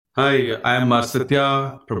Hi, I'm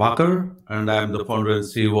Satya Prabhakar, and I'm the founder and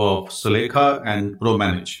CEO of Sulekha and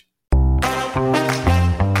ProManage.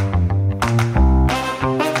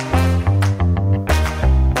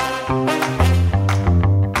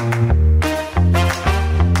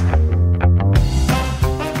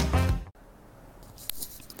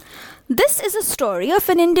 This is a story of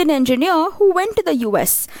an Indian engineer who went to the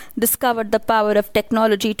US, discovered the power of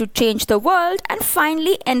technology to change the world, and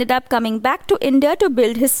finally ended up coming back to India to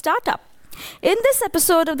build his startup. In this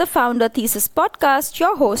episode of the Founder Thesis podcast,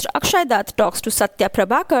 your host Akshay Dutt talks to Satya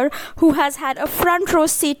Prabhakar, who has had a front row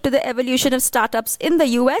seat to the evolution of startups in the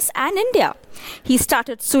US and India. He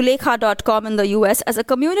started Sulekha.com in the US as a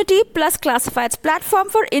community plus classifieds platform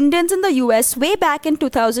for Indians in the US way back in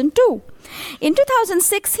 2002. In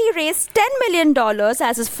 2006, he raised $10 million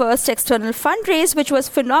as his first external fundraise, which was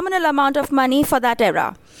a phenomenal amount of money for that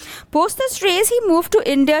era. Post this raise, he moved to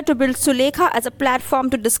India to build Sulekha as a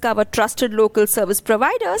platform to discover trusted local service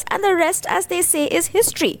providers, and the rest, as they say, is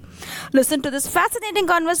history. Listen to this fascinating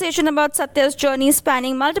conversation about Satya's journey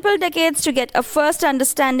spanning multiple decades to get a first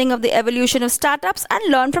understanding of the evolution of startups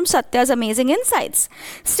and learn from Satya's amazing insights.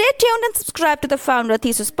 Stay tuned and subscribe to the Founder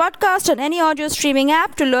Thesis podcast on any audio streaming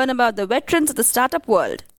app to learn about the veterans of the startup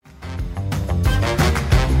world.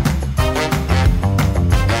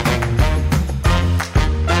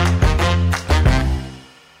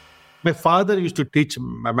 My father used to teach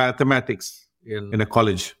mathematics in a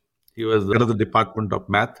college. He was the head of the department of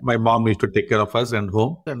math. My mom used to take care of us and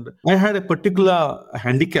home. And I had a particular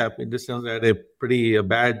handicap in the sense I had a pretty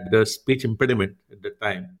bad speech impediment at the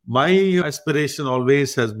time. My aspiration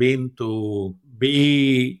always has been to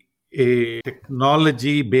be a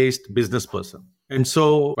technology-based business person. And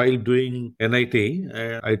so while doing NIT,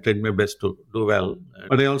 I tried my best to do well.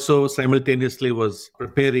 But I also simultaneously was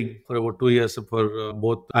preparing for about 2 years for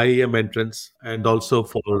both IIM entrance and also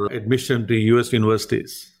for admission to US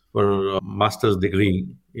universities for a master's degree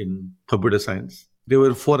in computer science. There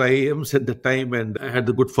were 4 IIMs at the time, and I had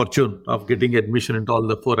the good fortune of getting admission into all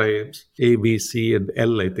the 4 IIMs, A, B, C, and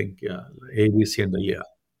L, I think. Yeah, A, B, C, and L.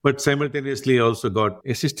 But simultaneously, I also got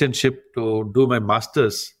assistantship to do my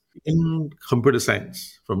master's in computer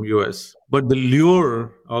science from US. But the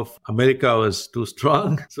lure of America was too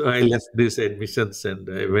strong. So I left these admissions and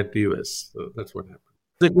I went to US. So that's what happened.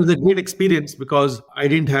 It was a great experience because I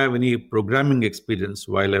didn't have any programming experience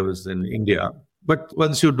while I was in India. But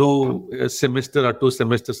once you do a semester or 2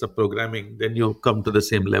 semesters of programming, then you come to the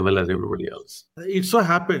same level as everybody else. It so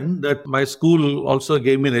happened that my school also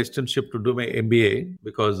gave me an assistantship to do my MBA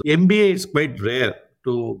because MBA is quite rare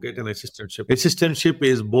to get an assistantship. Assistantship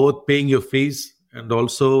is both paying your fees and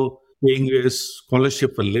also paying you a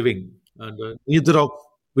scholarship for living. And neither of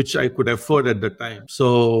which I could afford at the time.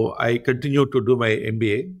 So I continued to do my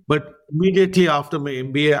MBA. But immediately after my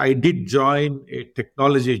MBA, I did join a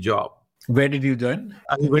technology job. Where did you join?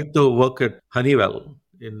 I went to work at Honeywell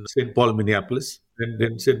in St. Paul, Minneapolis. And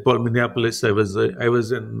in St. Paul, Minneapolis, I was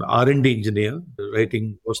an R&D engineer,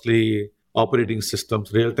 writing mostly operating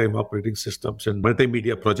systems, real-time operating systems, and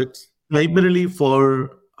multimedia projects, primarily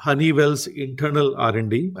for Honeywell's internal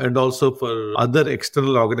R&D and also for other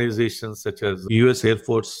external organizations such as US Air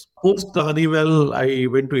Force. Post Honeywell, I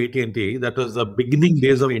went to AT&T. That was the beginning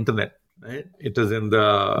days of internet. Right? It was in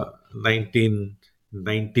the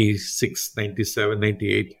 1996, 97,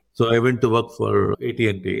 98. So I went to work for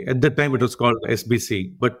AT&T. At that time, it was called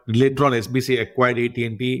SBC. But later on, SBC acquired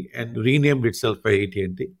AT&T and renamed itself by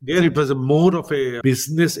AT&T. There, it was more of a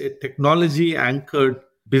technology-anchored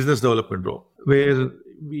business development role, where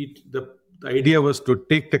the idea was to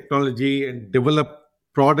take technology and develop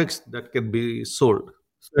products that can be sold.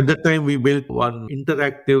 So at that time, we built one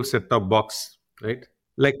interactive set-top box, right?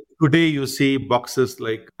 Like today, you see boxes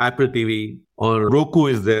like Apple TV or Roku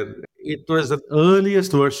is there. It was the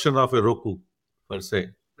earliest version of a Roku, per se.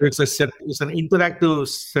 It's an interactive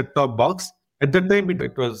set-top box. At that time,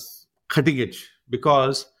 it was cutting edge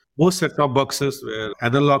because most set-top boxes were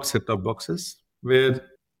analog set-top boxes where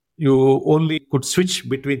you only could switch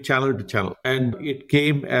between channel to channel. And it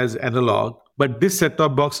came as analog. But this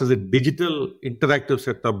set-top box is a digital interactive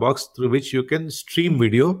set-top box through which you can stream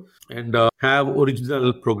video and have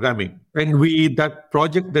original programming. And that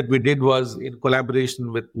project that we did was in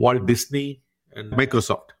collaboration with Walt Disney and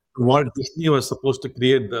Microsoft. Walt Disney was supposed to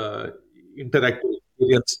create the interactive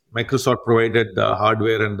experience. Microsoft provided the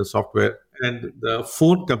hardware and the software, and the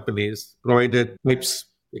phone companies provided chips.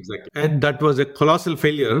 Exactly. And that was a colossal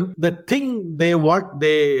failure. The thing what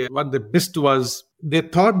they missed was they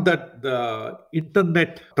thought that the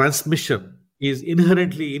internet transmission is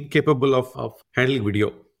inherently incapable of handling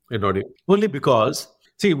video and audio. Only because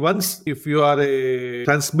See, once if you are a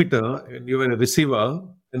transmitter and you are a receiver,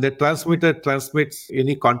 and the transmitter transmits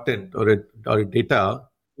any content or a data,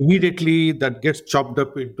 immediately that gets chopped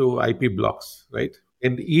up into IP blocks, right?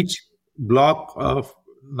 And each block of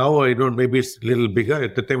now I don't maybe it's a little bigger.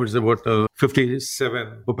 At the time it's about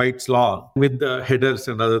 57 bytes long with the headers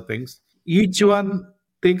and other things. Each one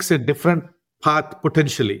takes a different path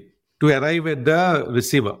potentially to arrive at the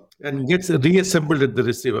receiver and gets reassembled at the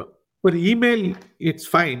receiver. For email, it's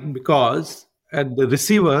fine because at the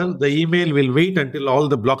receiver, the email will wait until all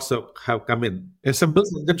the blocks have come in,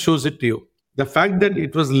 assembles, and then shows it to you. The fact that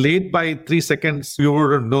it was late by 3 seconds, you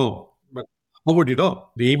wouldn't know. But how would you know?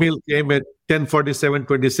 The email came at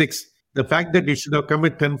 10:47:26. The fact that it should have come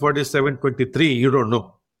at 10:47:23, you don't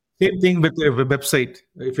know. Same thing with a website.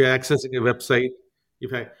 If you're accessing a website,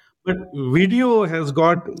 if I but video has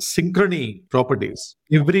got synchrony properties.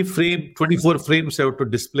 Every frame, 24 frames have to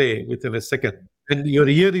display within a second. And your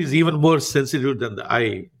ear is even more sensitive than the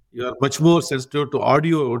eye. You are much more sensitive to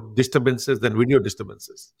audio disturbances than video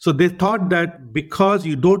disturbances. So they thought that because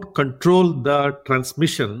you don't control the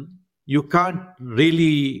transmission, you can't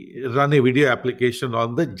really run a video application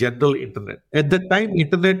on the general internet. At the time,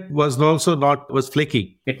 internet was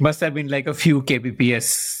flaky. It must have been like a few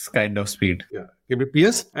kbps kind of speed. Yeah,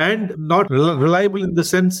 kbps, and not reliable in the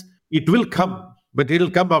sense it will come, but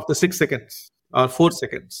it'll come after 6 seconds or 4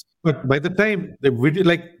 seconds. But by the time the video,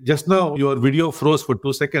 like just now, your video froze for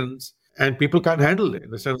 2 seconds, and people can't handle it in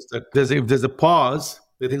the sense that if there's a pause,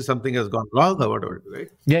 they think something has gone wrong or whatever, right?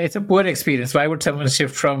 Yeah, it's a poor experience. Why would someone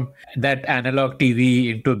shift from that analog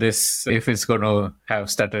TV into this if it's going to have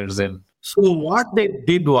stutters? And so what they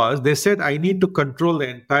did was they said, I need to control the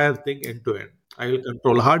entire thing end to end. I will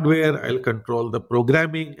control hardware, I'll control the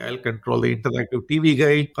programming, I'll control the interactive TV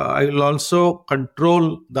guide. I will also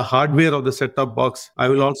control the hardware of the set-top box. I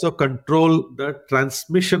will also control the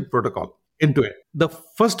transmission protocol end to end. The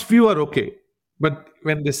first few are okay. But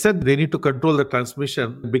when they said they need to control the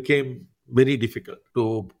transmission, it became very difficult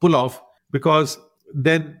to pull off because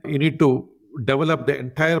then you need to develop the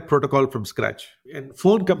entire protocol from scratch. And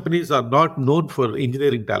phone companies are not known for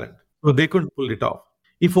engineering talent, so they couldn't pull it off.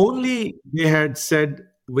 If only they had said,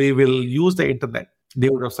 we will use the internet, they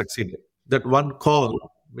would have succeeded. That one call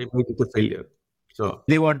made it a failure. So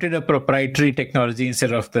they wanted a proprietary technology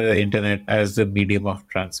instead of the internet as the medium of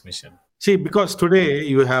transmission. See, because today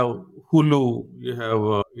you have Hulu, you have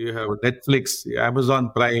Netflix,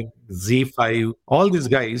 Amazon Prime, Z5, all these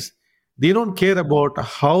guys, they don't care about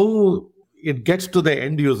how it gets to the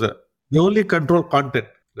end user. They only control content,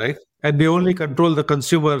 right? And they only control the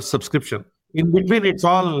consumer subscription. In between, it's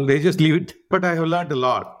all, they just leave it. But I have learned a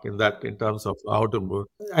lot in terms of how to move.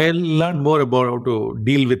 I learned more about how to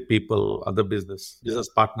deal with people, other business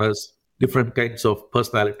partners, different kinds of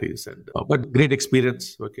personalities, but great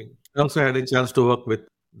experience working. I also had a chance to work with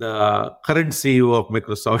the current CEO of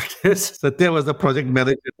Microsoft. Satya was the project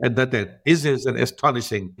manager at that end. His is an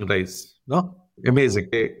astonishing rise. No? Amazing.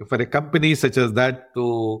 For a company such as that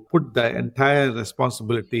to put the entire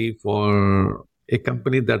responsibility for a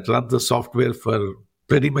company that runs the software for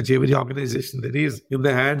pretty much every organization there is in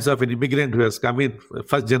the hands of an immigrant who has come in,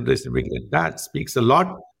 first generation immigrant, that speaks a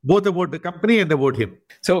lot, both about the company and about him.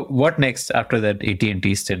 So what next after that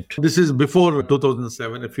AT&T stint? This is before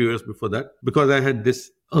 2007, a few years before that, because I had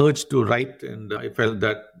this urge to write and I felt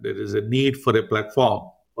that there is a need for a platform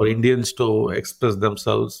for Indians to express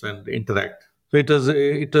themselves and interact. So it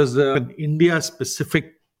was an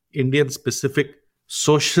Indian-specific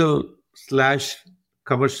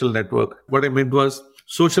social/commercial network. What I meant was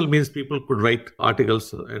social means people could write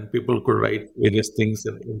articles and people could write various things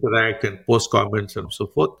and interact and post comments and so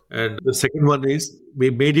forth. And the second one is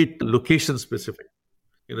we made it location specific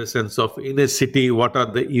in a sense of in a city, what are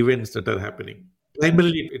the events that are happening.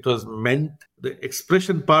 Primarily, it was meant, the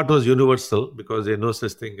expression part was universal because there is no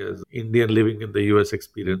such thing as Indian living in the US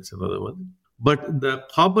experience, another one. But the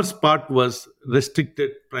commerce part was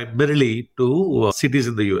restricted primarily to cities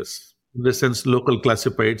in the US. In the sense, local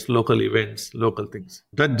classifieds, local events, local things.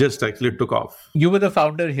 That just actually took off. You were the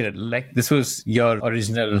founder here. Like this was your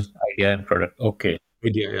original idea and product. Okay.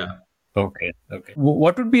 Idea, yeah. Okay.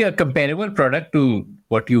 What would be a comparable product to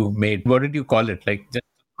what you made? What did you call it?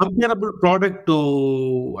 Comparable product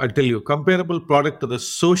to the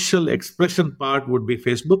social expression part would be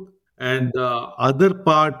Facebook. And the other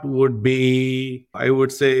part would be, I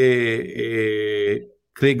would say, a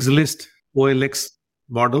Craigslist OLX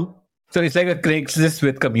model. So it's like a Craigslist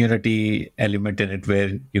with community element in it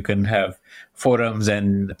where you can have forums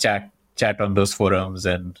and chat on those forums.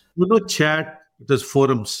 And chat, it was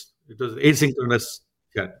forums. It was asynchronous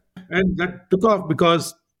chat. And that took off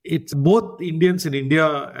because It's both Indians in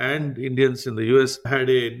India and Indians in the US had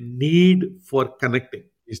a need for connecting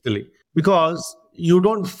digitally because you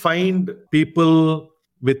don't find people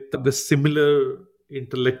with the similar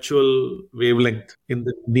intellectual wavelength in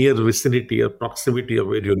the near vicinity or proximity of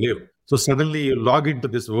where you live. So suddenly you log into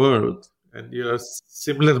this world and you are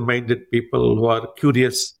similar minded people who are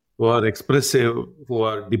curious, who are expressive, who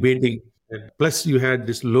are debating. And plus, you had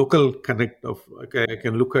this local connect of, okay, I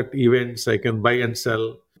can look at events, I can buy and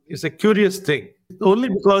sell. It's a curious thing. Only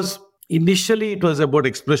because initially it was about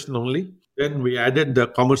expression only. Then we added the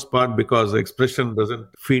commerce part because expression doesn't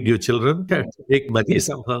feed your children, it make money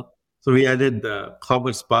somehow. So we added the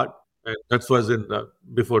commerce part. And that was in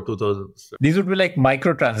before 2000s. These would be like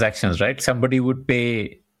microtransactions, right? Somebody would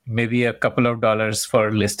pay maybe a couple of dollars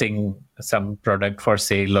for listing some product for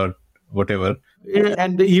sale or whatever. Yeah,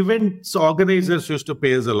 and the events organizers used to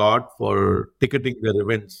pay us a lot for ticketing their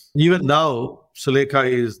events. Even now,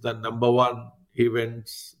 Sulekha is the number one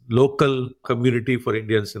events local community for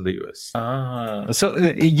Indians in the US. So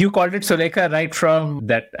you called it Sulekha right from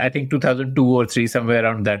that, I think 2002 or 3, somewhere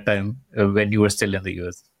around that time when you were still in the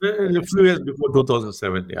US. A few years before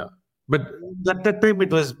 2007, yeah. But at that time,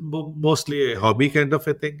 it was mostly a hobby kind of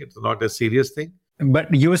a thing. It's not a serious thing.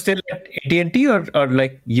 But you were still at AT&T or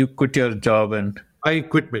like you quit your job and... I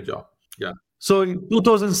quit my job, yeah. So in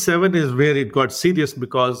 2007 is where it got serious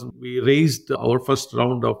because we raised our first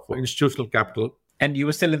round of institutional capital. And you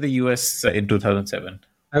were still in the US in 2007?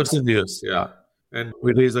 I was in the US, yeah. And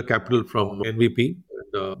we raised the capital from NVP.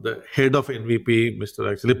 And, the head of NVP,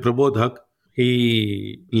 Mr. Actually Prabhakar,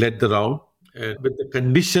 he led the round. And with the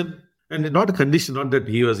condition, and not a condition, not that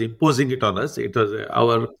he was imposing it on us, it was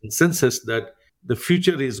our consensus that the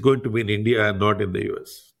future is going to be in India and not in the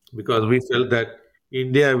US. Because we felt that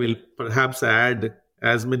India will perhaps add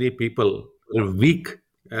as many people a week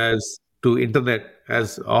as to internet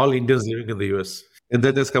as all Indians living in the US. And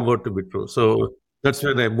that has come out to be true. So that's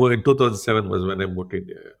when I moved. In 2007 was when I moved to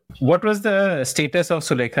India. What was the status of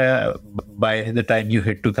Sulekha by the time you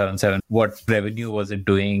hit 2007? What revenue was it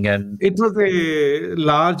doing? And it was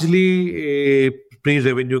largely a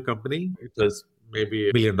pre-revenue company. It was maybe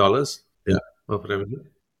 $1 million of revenue.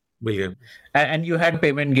 Million. And you had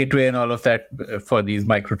payment gateway and all of that for these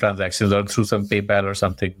microtransactions or through some PayPal or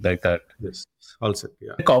something like that? Yes, also,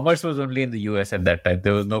 yeah. Commerce was only in the US at that time.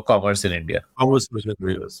 There was no commerce in India. Commerce was in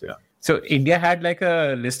the US, yeah. So India had like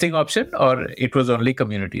a listing option or it was only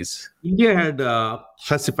communities? India had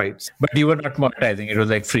classifieds. But you were not monetizing. It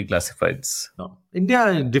was like free classifieds. No. India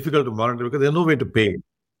is difficult to monitor because there's no way to pay.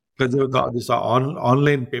 Because this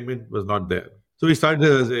online payment was not there. So we started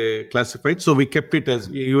as a classified. So we kept it as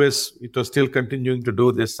US. It was still continuing to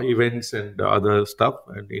do this events and other stuff.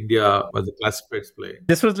 And India was a classifieds play.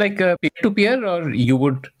 This was like a peer-to-peer or you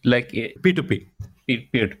would like... P2P.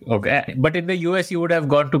 Peer. Okay. But in the US, you would have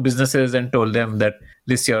gone to businesses and told them that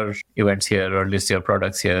list your events here or list your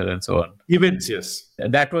products here and so on. Events, yes.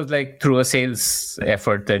 That was like through a sales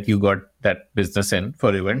effort that you got that business in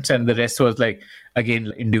for events. And the rest was like,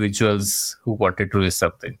 again, individuals who wanted to list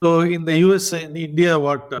something. So in the US and India,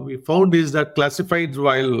 what we found is that classifieds,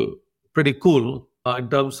 while pretty cool in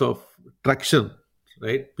terms of traction,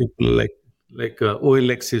 right? People like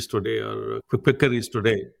OLX is today or Quicker is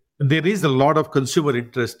today. There is a lot of consumer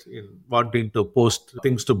interest in wanting to post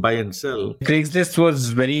things to buy and sell. Craigslist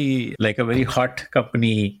was very hot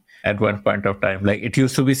company at one point of time. Like it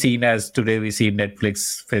used to be seen as today we see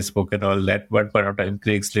Netflix, Facebook and all that. One point of time,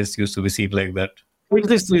 Craigslist used to be seen like that.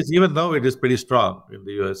 Craigslist is, even now it is pretty strong in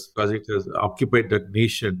the US because it has occupied that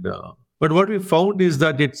niche. But what we found is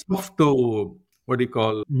that it's tough to,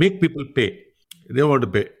 make people pay. They don't want to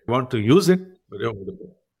pay. They want to use it, but they don't want to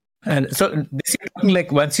pay. And so this is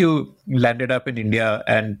like once you landed up in India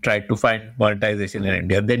and tried to find monetization in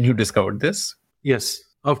India, then you discovered this? Yes.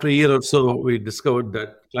 After a year or so, we discovered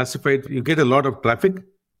that classified, you get a lot of traffic,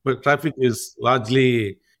 but traffic is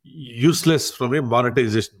largely useless from a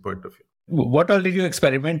monetization point of view. What all did you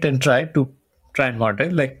experiment and try and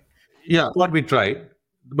monetize? What we tried.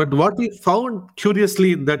 But what we found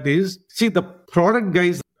curiously in that is, the product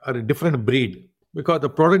guys are a different breed because the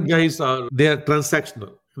product guys they are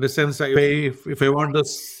transactional. In the sense, I pay if I want to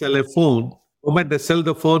sell a phone, the moment I sell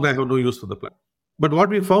the phone, I have no use for the plan. But what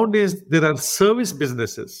we found is there are service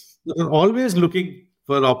businesses that are always looking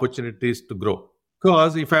for opportunities to grow.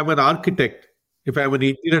 Because if I'm an architect, if I'm an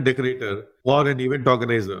interior decorator or an event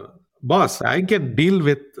organizer, boss, I can deal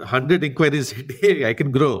with 100 inquiries a day. I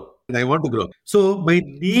can grow and I want to grow. So my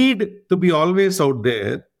need to be always out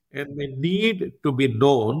there and my need to be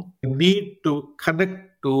known, need to connect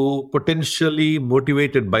to potentially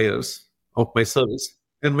motivated buyers of my service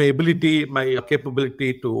And my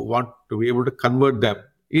capability to want to be able to convert them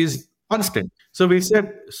is constant. So we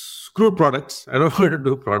said, screw products. I don't want to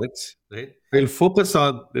do products, right? We'll focus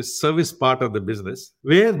on the service part of the business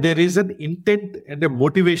where there is an intent and a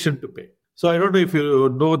motivation to pay. So I don't know if you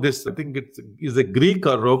know this. I think it is a Greek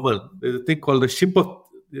or Roman. There's a thing called the ship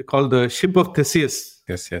of Theseus.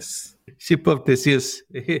 Yes. Ship of Theseus.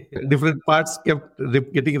 Different parts kept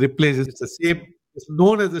getting replaced. It's the same. It's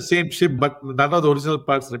known as the same ship, but none of the original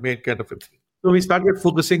parts remain, kind of a thing. So we started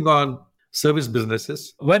focusing on service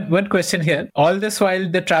businesses. One question here. All this while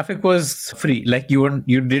the traffic was free, like you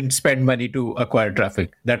didn't spend money to acquire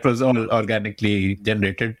traffic. That was all organically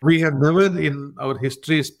generated. We have never in our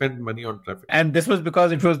history spent money on traffic. And this was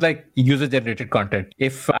because it was like user generated content.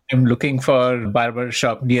 If I'm looking for barber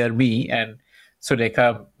shop near me and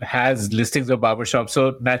Sulekha has listings of barbershop,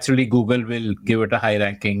 so naturally Google will give it a high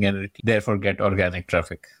ranking and therefore get organic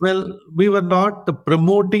traffic. Well, we were not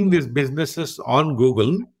promoting these businesses on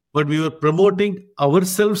Google, but we were promoting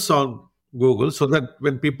ourselves on Google so that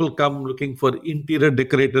when people come looking for interior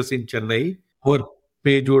decorators in Chennai, our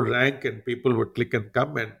page would rank and people would click and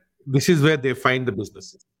come, and this is where they find the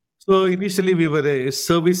businesses. So initially we were a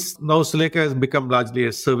service. Now Sulekha has become largely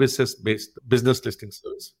a services-based business listing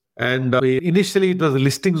service. And initially it was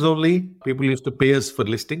listings only. People used to pay us for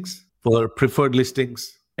listings, for preferred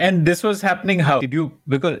listings. And this was happening how?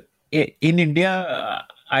 Because in India,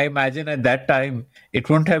 I imagine at that time, it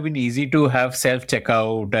wouldn't have been easy to have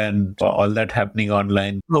self-checkout and all that happening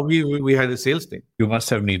online. No, we had a sales team. You must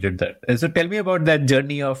have needed that. So tell me about that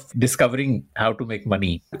journey of discovering how to make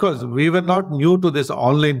money. Because we were not new to this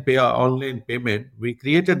online payment. We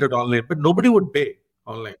created that online, but nobody would pay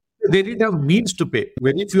online. They didn't have means to pay.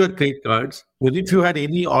 Very few had credit cards. Very few had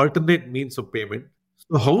any alternate means of payment.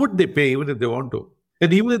 So how would they pay even if they want to?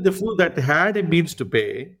 And even if the few that had a means to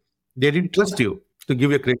pay, they didn't trust you to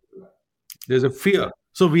give you a credit card. There's a fear.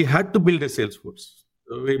 So we had to build a sales force.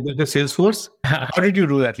 So we built a sales force. How did you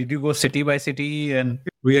do that? Did you go city by city? And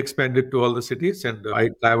we expanded to all the cities, and I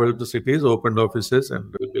traveled to cities, opened offices,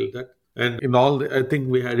 and we built that. And in all, I think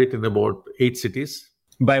we had it in about 8 cities.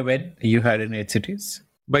 By when you had in 8 cities?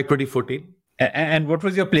 By 2014. And what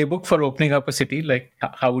was your playbook for opening up a city? Like,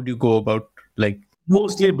 how would you go about, like?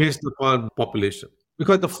 Mostly based upon population.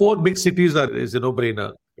 Because the 4 big cities is a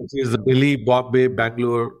no-brainer. It is Delhi, Bombay,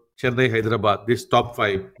 Bangalore, Chennai, Hyderabad, these top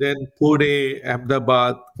 5. Then Pune,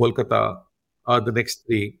 Ahmedabad, Kolkata are the next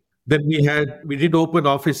 3. Then we did open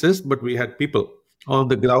offices, but we had people on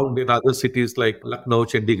the ground in other cities like Lucknow,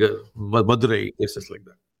 Chandigarh, Madurai, places like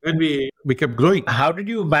that. And we kept growing. How did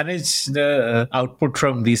you manage the output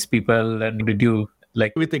from these people? And did you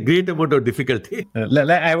with a great amount of difficulty?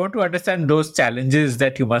 I want to understand those challenges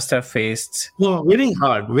that you must have faced. No, very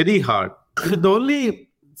hard, very hard. The only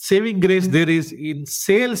saving grace there is in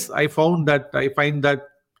sales. I find that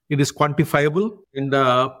it is quantifiable and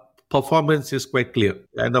the performance is quite clear.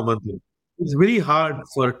 And it's very hard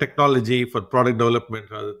for technology, for product development,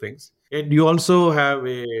 and other things. And you also have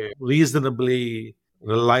a reasonably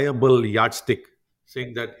reliable yardstick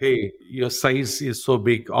saying that, hey, your size is so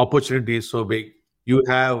big, opportunity is so big. You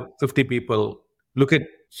have 50 people. Look at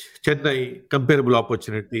Chennai, comparable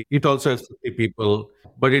opportunity. It also has 50 people,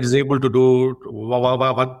 but it is able to do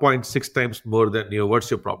 1.6 times more than you. What's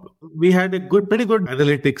your problem? We had pretty good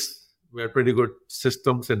analytics. We had pretty good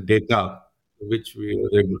systems and data, which we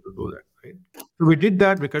were able to do that. Right? So we did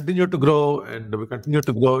that. We continued to grow, and we continued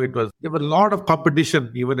to grow. There was a lot of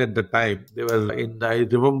competition even at the time. I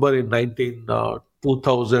remember in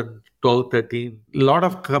 2012, 13, a lot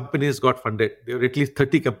of companies got funded. There were at least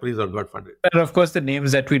 30 companies that got funded. And of course, the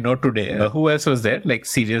names that we know today. Who else was there? Like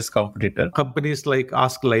serious competitor? Companies like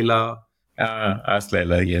Ask Laila. Ask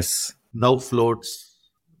Laila, yes. Now Floats.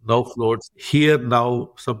 Here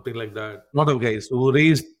Now, something like that. A lot of guys who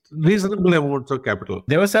raised reasonable amounts of capital.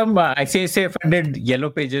 There was some ICICI funded Yellow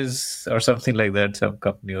Pages or something like that. Some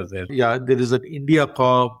company was there. Yeah, there is an India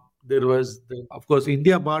Corp. There was, of course,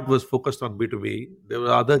 India Mart was focused on B2B. There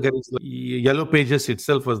were other guys, like Yellow Pages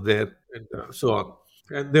itself was there, and so on.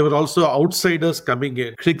 And there were also outsiders coming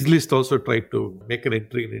in. Craigslist also tried to make an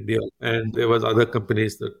entry in India, and there was other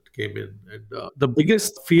companies that came in. And the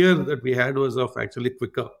biggest fear that we had was of actually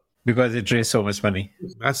Quicker. Because it raised so much money.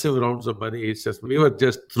 Massive rounds of money. We were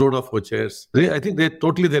just thrown off our chairs. I think they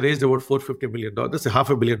raised about $450 million. That's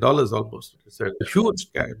 $500 million almost. It's a huge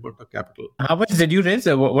amount of capital. How much did you raise?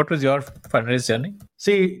 What was your fundraise journey?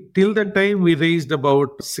 See, till that time, we raised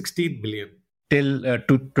about 16 million. Till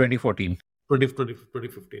 2014?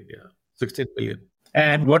 2015, yeah. 16 million.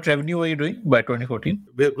 And what revenue were you doing by 2014?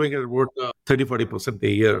 We're growing at about 30-40% a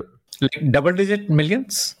year. Like double-digit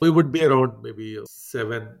millions? We would be around maybe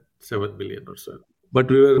 7 million or so. But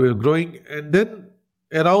we were growing. And then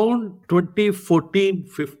around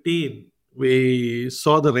 2014-15, we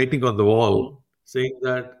saw the writing on the wall saying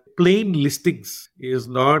that plain listings is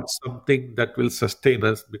not something that will sustain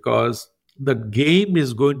us because the game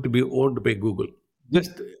is going to be owned by Google.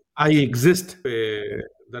 Just I exist,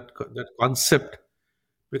 that concept,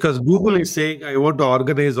 because Google is saying I want to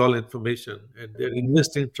organize all information, and they're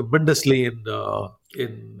investing tremendously in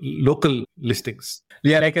local listings.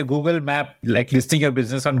 Yeah, like a Google map, like listing your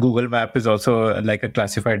business on Google Map is also like a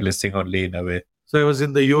classified listing only in a way. So I was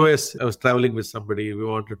in the US, I was traveling with somebody, we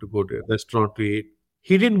wanted to go to a restaurant to eat.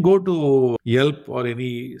 He didn't go to Yelp or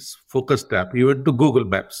any focus tab. He went to Google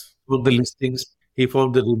Maps, found the listings, he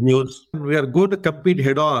found the reviews. We are going to compete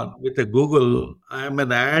head on with a Google. I am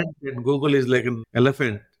an ant and Google is like an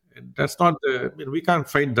elephant. And that's not we can't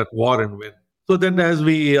fight that war and win. So then as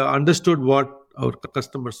we understood what our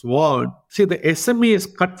customers want, see, the SME is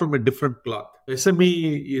cut from a different cloth.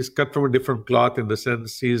 SME is cut from a different cloth in the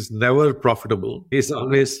sense he's never profitable. He's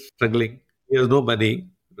always struggling. He has no money,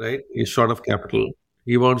 right? He's short of capital.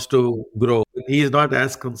 He wants to grow. He is not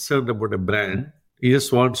as concerned about a brand. He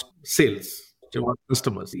just wants sales. He wants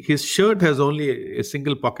customers. His shirt has only a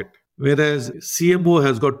single pocket, whereas CMO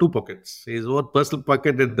has got two pockets. His own personal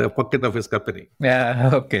pocket and the pocket of his company.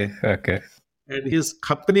 Yeah, okay. And his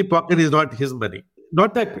company pocket is not his money.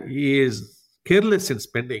 Not that he is careless in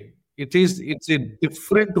spending. It's a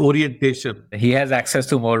different orientation. He has access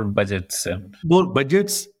to more budgets. More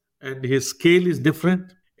budgets, and his scale is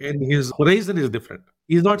different, and his horizon is different.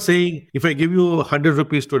 He's not saying, if I give you 100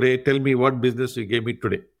 rupees today, tell me what business you gave me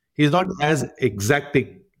today. He's not as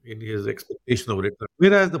exacting in his expectation of return.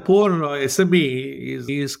 Whereas the poor SME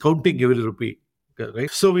is counting every rupee.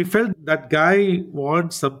 Right? So we felt that guy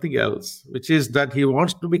wants something else, which is that he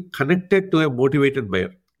wants to be connected to a motivated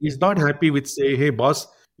buyer. He's not happy with say, hey boss,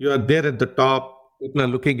 you are there at the top, people are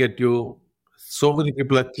looking at you, so many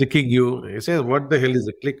people are clicking you. He says, what the hell is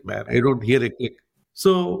a click, man? I don't hear a click.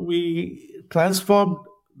 So we transformed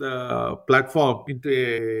the platform into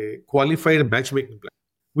a qualified matchmaking platform.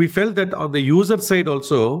 We felt that on the user side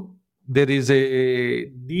also, there is a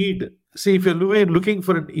need. See, if you're looking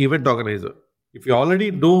for an event organizer, if you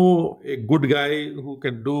already know a good guy who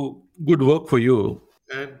can do good work for you,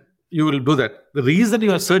 and you will do that. The reason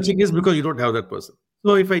you are searching is because you don't have that person.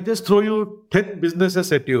 So if I just throw you 10 businesses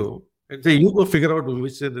at you and say, you go figure out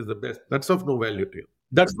which one is the best, that's of no value to you.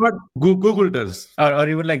 That's what Google does. Or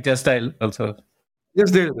even like Just Dial also.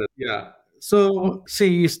 Just Dial does, yeah. So,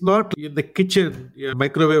 see, it's not in the kitchen,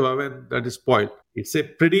 microwave oven that is spoiled. It's a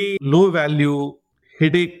pretty low value,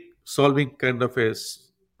 headache solving kind of a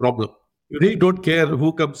problem. You really don't care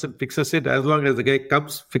who comes and fixes it as long as the guy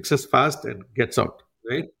comes, fixes fast and gets out,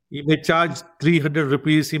 right? He may charge 300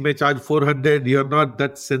 rupees, he may charge 400. You're not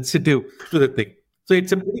that sensitive to the thing. So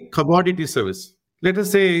it's a pretty commodity service. Let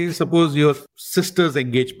us say, suppose your sister's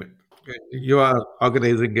engagement, okay? You are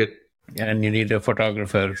organizing it. And you need a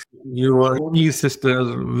photographer. Your only sister,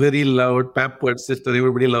 very loud, pampered sister,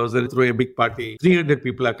 everybody loves her, throw a big party. 300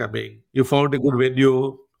 people are coming. You found a good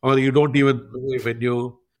venue, or you don't even know a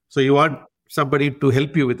venue. So you want somebody to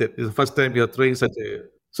help you with it. It's the first time you're throwing such a...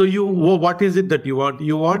 So what is it that you want?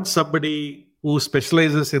 You want somebody who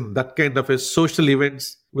specializes in that kind of a social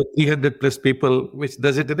events with 300 plus people, which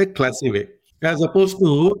does it in a classy way. As opposed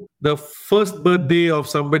to the first birthday of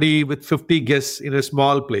somebody with 50 guests in a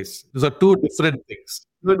small place. Those are two different things.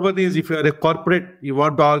 One is if you're a corporate, you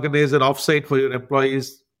want to organize an offsite for your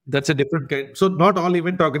employees. That's a different kind. So not all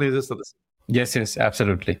event organizers are the same. Yes,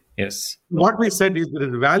 absolutely. Yes. What we said is there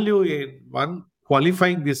is value in one,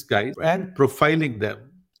 qualifying these guys and profiling them,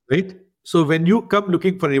 right? So when you come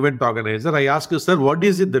looking for an event organizer, I ask you, sir, what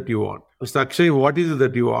is it that you want? Mr. Akshay, what is it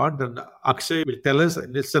that you want? And Akshay will tell us,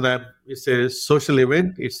 listen, it's a social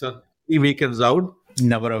event. It's on 3 weekends out.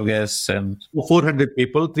 Number of guests and 400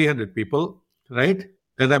 people, 300 people, right?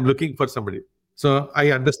 And I'm looking for somebody. So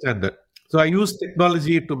I understand that. So I use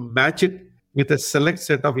technology to match it with a select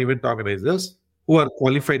set of event organizers who are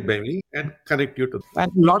qualified by me and connect you to them.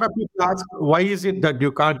 And a lot of people ask, why is it that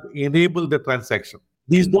you can't enable the transaction?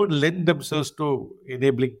 These don't lend themselves to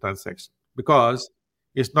enabling transactions because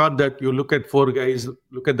it's not that you look at 4 guys,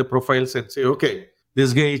 look at the profiles and say, okay,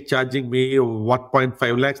 this guy is charging me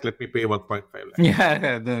 1.5 lakhs, let me pay 1.5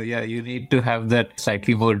 lakhs. Yeah, you need to have that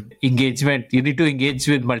slightly more engagement. You need to engage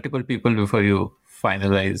with multiple people before you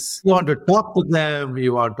finalize. You want to talk to them,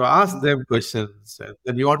 you want to ask them questions, and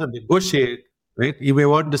then you want to negotiate, right? You may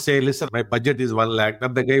want to say, listen, my budget is 1 lakh.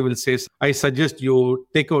 Then the guy will say, I suggest you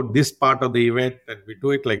take out this part of the event and we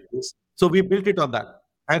do it like this. So we built it on that.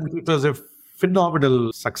 And it was a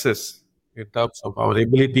phenomenal success in terms of our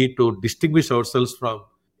ability to distinguish ourselves from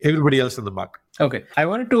everybody else in the market. Okay. I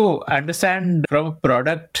wanted to understand from a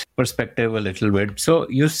product perspective a little bit. So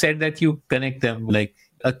you said that you connect them like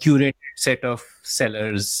a curated set of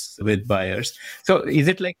sellers with buyers. So is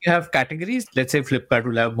it like you have categories? Let's say Flipkart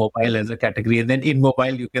will have mobile as a category, and then in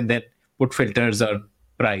mobile you can then put filters on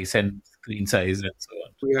price and screen size and so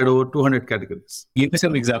on. We had over 200 categories. Give me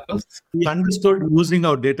some examples. We understood using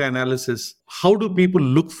our data analysis, how do people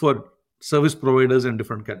look for service providers in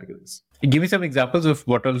different categories? Give me some examples of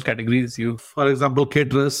what all categories you... For example,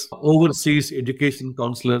 caterers, overseas education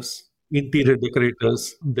counselors, interior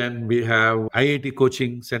decorators. Then we have IIT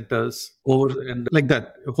coaching centers, and like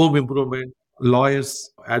that, home improvement,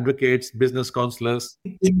 lawyers, advocates, business counselors,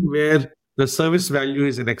 where the service value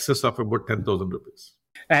is in excess of about 10,000 rupees.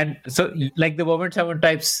 And so, like the moment someone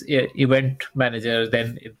types event manager,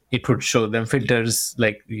 then it would show them filters,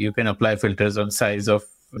 like you can apply filters on size of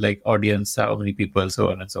like audience, how many people, so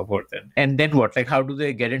on and so forth. And then what? Like, how do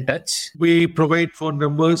they get in touch? We provide phone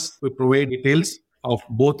numbers, we provide details of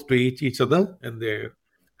both to each other, and they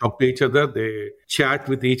talk to each other, they chat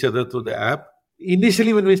with each other through the app.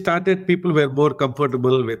 Initially, when we started, people were more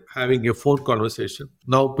comfortable with having a phone conversation.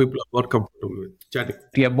 Now people are more comfortable with chatting.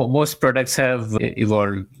 Yeah, most products have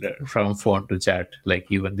evolved from phone to chat, like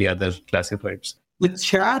even the other classifieds. With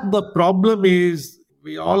chat, the problem is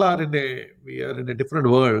we are in a different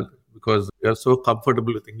world because we are so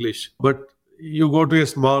comfortable with English. But you go to a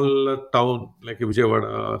small town like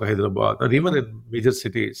Vijayawada or Hyderabad or even in major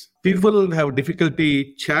cities, people have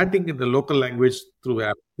difficulty chatting in the local language through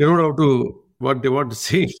app. They don't know what they want to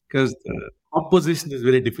say because the composition is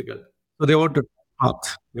very difficult. So they want to talk,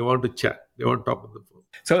 they want to chat, they want to talk on the phone.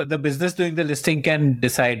 So the business doing the listing can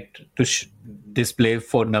decide to display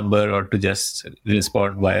phone number or to just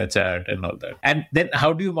respond via chat and all that. And then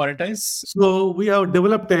how do you monetize? So we have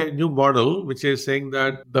developed a new model, which is saying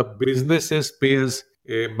that the businesses pays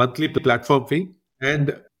a monthly platform fee,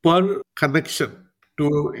 and per connection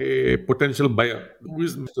to a potential buyer who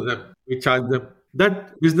is to them, we charge them.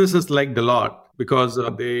 That businesses liked a lot because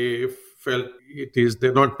they felt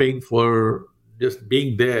they're not paying for just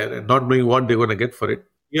being there and not knowing what they're going to get for it.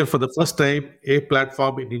 Here, for the first time, a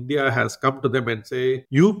platform in India has come to them and say,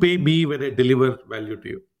 you pay me when I deliver value to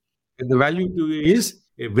you. And the value to you is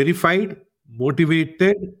a verified,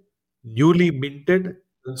 motivated, newly minted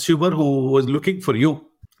consumer who was looking for you.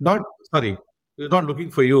 Who's not looking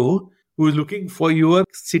for you, who is looking for your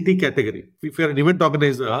city category. If you're an event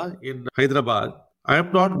organizer in Hyderabad, I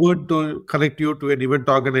am not going to connect you to an event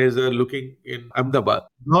organizer looking in Ahmedabad,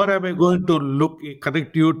 nor am I going to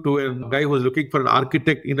connect you to a guy who is looking for an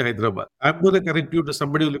architect in Hyderabad. I'm going to connect you to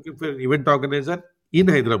somebody who's looking for an event organizer in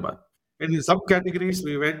Hyderabad. And in some categories,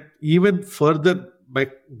 we went even further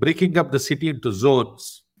by breaking up the city into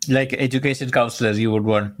zones. Like education counselors you would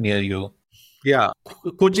want near you. Yeah.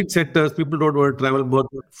 Coaching centers, people don't want to travel more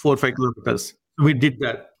than 4 or 5 kilometers. We did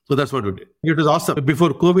that. So that's what we did. It was awesome. Before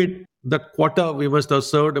COVID, that quarter, we must have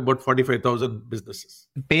served about 45,000 businesses.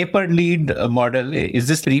 Pay per lead model, is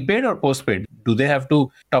this prepaid or postpaid? Do they have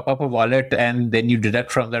to top up a wallet and then you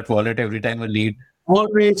deduct from that wallet every time a lead?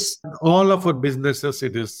 Always, all of our businesses,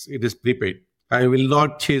 it is prepaid. I will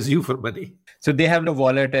not chase you for money. So they have a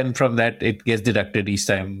wallet and from that it gets deducted each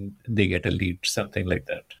time they get a lead, something like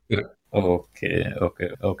that. Yeah.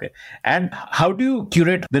 Okay. And how do you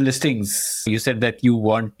curate the listings? You said that you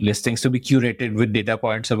want listings to be curated with data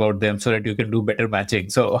points about them so that you can do better matching.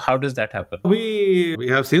 So how does that happen? We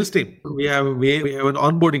have sales team. We have an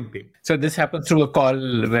onboarding team. So this happens through a call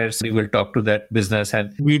where we will talk to that business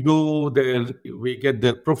and we get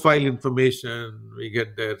their profile information, we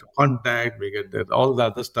get their contact, we get all the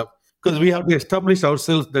other stuff. Because we have to establish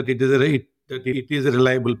ourselves that it is a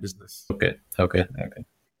reliable business. Okay.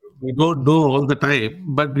 We don't know all the time,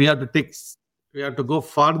 but we have to go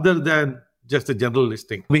farther than just a general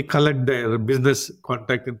listing. We collect their business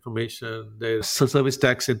contact information, their service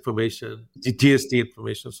tax information, GST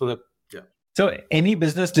information, so that, yeah. So any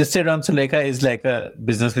business listed on Sulekha is like a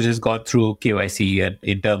business which has gone through KYC and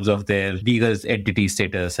in terms of their legal entity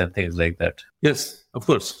status and things like that. Yes, of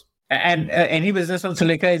course. And any business on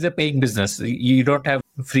Sulekha is a paying business. You don't have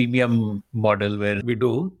freemium model where we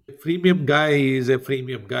do. A freemium guy is a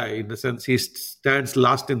freemium guy in the sense he stands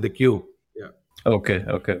last in the queue. Yeah. Okay.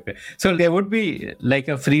 So there would be like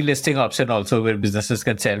a free listing option also where businesses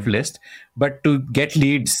can self-list, but to get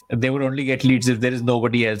leads, they would only get leads if there is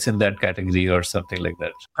nobody else in that category or something like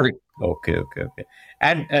that. Correct. Okay.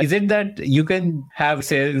 And is it that you can have,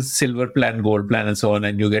 say, silver plan, gold plan, and so on,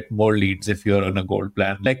 and you get more leads if you're on a gold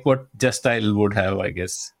plan, like what Just Dial would have, I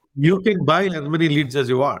guess? You can buy as many leads as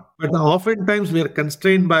you want, but oftentimes we are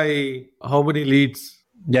constrained by how many leads.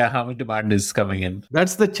 Yeah, how much demand is coming in?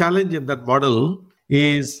 That's the challenge in that model.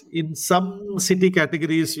 Is in some city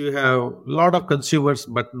categories you have a lot of consumers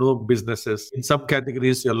but no businesses. In some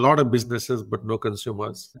categories you have a lot of businesses but no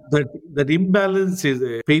consumers. That imbalance is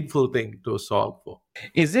a painful thing to solve for.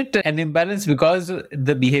 Is it an imbalance because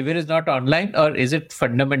the behavior is not online, or is it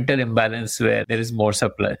fundamental imbalance where there is more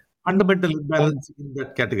supply? Fundamental imbalance in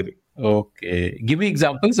that category. Okay. Give me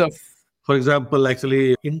examples of. For example,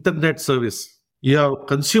 actually, internet service. You have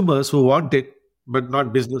consumers who want it, but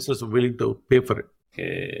not businesses who are willing to pay for it.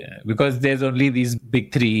 Okay. Because there's only these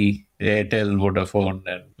big three, Airtel, Vodafone,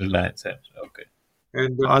 and Reliance. Okay.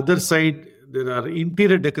 And the other side, there are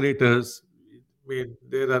interior decorators. I mean,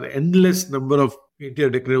 there are endless number of interior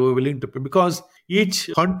decorators who are willing to pay because each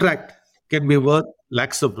contract can be worth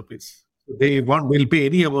lakhs of rupees. Will pay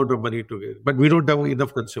any amount of money to get, but we don't have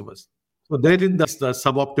enough consumers. So therein the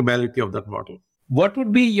suboptimality of that model. What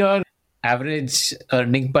would be your average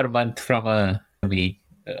earning per month from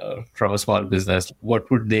from a small business? What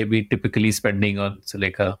would they be typically spending on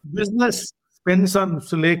Sulekha? Business spends on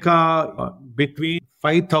Sulekha between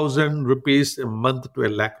 5,000 rupees a month to a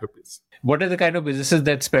lakh rupees. What are the kind of businesses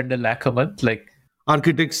that spend a lakh a month? Like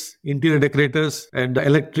architects, interior decorators, and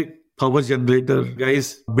electric power generator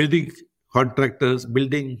guys, building contractors,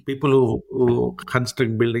 building people who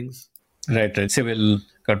construct buildings. Right. Civil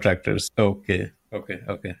contractors. Okay.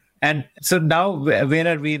 And so now, where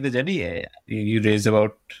are we in the journey? You raised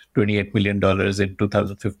about $28 million in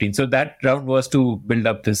 2015. So that round was to build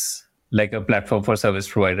up this, like a platform for service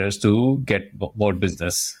providers to get more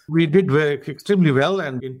business. We did extremely well.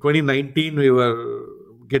 And in 2019, we were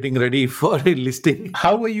getting ready for a listing.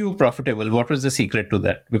 How were you profitable? What was the secret to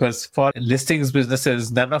that? Because for listings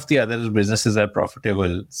businesses, none of the other businesses are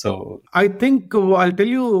profitable. So I think I'll tell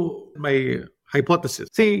you my hypothesis.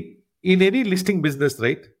 See, in any listing business,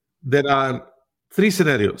 right, there are three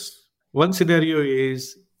scenarios. One scenario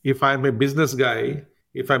is if I'm a business guy,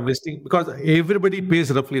 if I'm listing, because everybody pays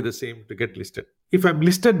roughly the same to get listed. If I'm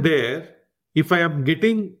listed there, if I am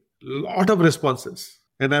getting a lot of responses,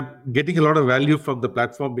 and I'm getting a lot of value from the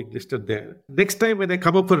platform being listed there. Next time when I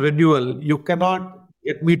come up for renewal, you cannot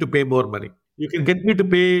get me to pay more money. You can get me to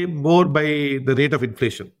pay more by the rate of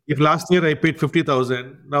inflation. If last year I paid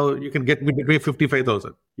 50,000, now you can get me to pay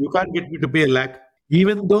 55,000. You can't get me to pay a lakh,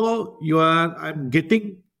 even though I'm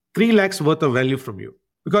getting 3 lakhs worth of value from you.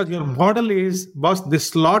 Because your model is, boss, this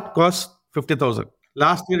slot costs 50,000.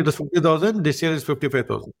 Last year it was 50,000, this year is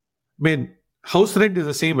 55,000. I mean, house rent is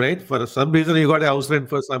the same, right? For some reason, you got a house rent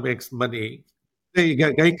for some X money. The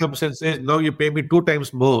guy comes and says, no, you pay me 2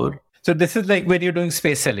 times more. So this is like when you're doing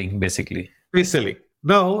space selling, basically. Space selling.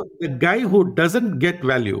 Now, the guy who doesn't get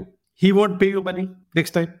value, he won't pay you money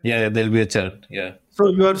next time. Yeah, there'll be a churn. Yeah. So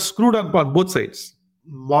you are screwed on both sides.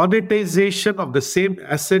 Monetization of the same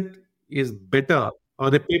asset is better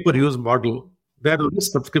on a pay-per-use model than on a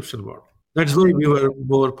subscription model. That's why we were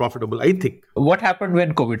more profitable, I think. What happened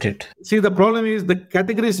when COVID hit? See, the problem is the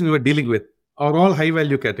categories we were dealing with are all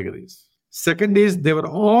high-value categories. Second is they were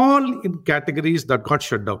all in categories that got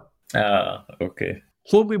shut down. Okay.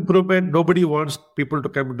 Home improvement, nobody wants people to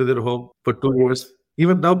come into their home for 2 years.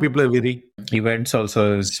 Even now, people are weary. Events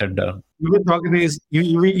also is shut down.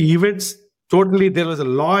 Events, totally, there was a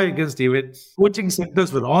law against events. Coaching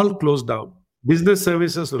centers were all closed down. Business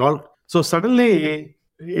services were all... So suddenly...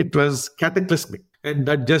 it was cataclysmic, and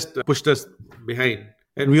that just pushed us behind.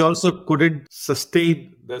 And we also couldn't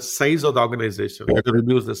sustain the size of the organization. We had to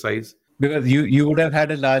reduce the size. Because you would have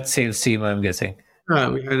had a large sales team, I'm guessing.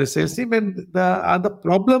 We had a sales team. And the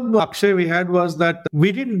problem, Akshay, we had was that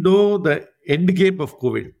we didn't know the end game of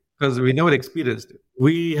COVID because we never experienced it.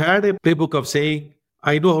 We had a playbook of saying,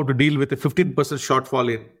 I know how to deal with a 15%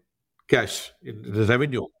 shortfall in cash, in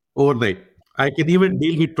revenue overnight. I can even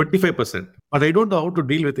deal with 25%, but I don't know how to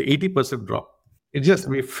deal with the 80% drop.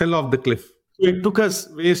 We fell off the cliff. So it took us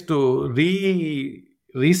ways to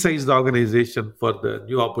resize the organization for the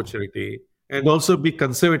new opportunity and also be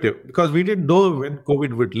conservative because we didn't know when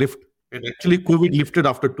COVID would lift. And actually, COVID lifted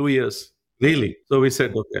after 2 years, really. So we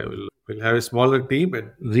said, okay, we'll have a smaller team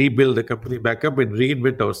and rebuild the company back up and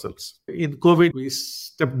reinvent ourselves. In COVID, we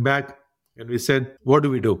stepped back and we said, what do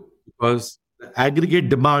we do? Because the aggregate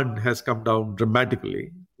demand has come down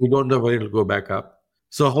dramatically. We don't know when it'll go back up.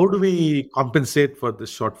 So how do we compensate for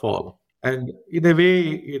this shortfall? And in a way,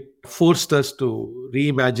 it forced us to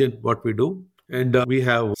reimagine what we do. And we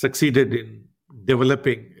have succeeded in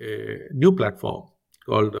developing a new platform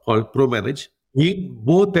called ProManage, aimed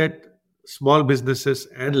both at small businesses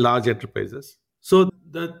and large enterprises. So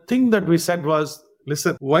the thing that we said was,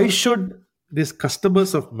 listen, why should these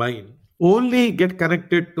customers of mine only get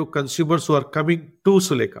connected to consumers who are coming to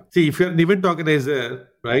Sulekha? See, if you're an event organizer,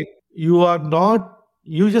 right, you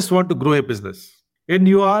just want to grow a business and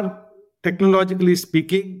you are technologically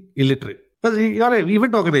speaking illiterate. Because you're an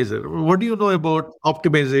event organizer. What do you know about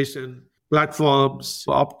optimization, platforms,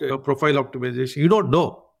 profile optimization? You don't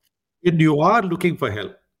know. And you are looking for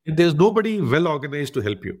help. And there's nobody well organized to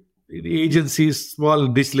help you. Agencies, small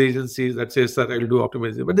digital agencies that say, sir, I'll do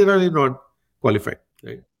optimization, but they're really not qualified.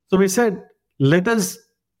 Right? So we said, let us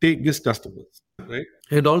take these customers, right?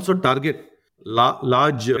 And also target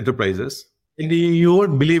large enterprises. And you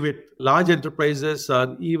won't believe it, large enterprises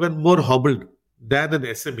are even more hobbled than an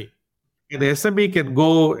SME. An SME can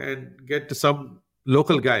go and get some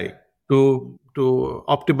local guy to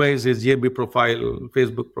optimize his GMB profile,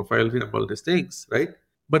 Facebook profile, all these things, right?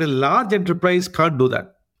 But a large enterprise can't do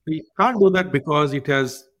that. We can't do that because it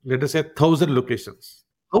has, let us say, 1,000 locations.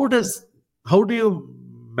 How do you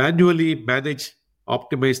manually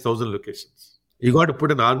optimize 1,000 locations? You got to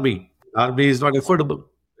put an army. Army is not affordable,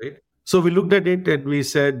 right? So we looked at it and we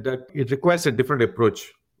said that it requires a different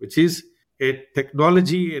approach, which is a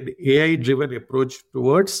technology and AI-driven approach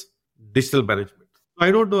towards digital management. I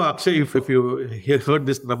don't know, Akshay, if you heard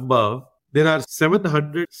this number, there are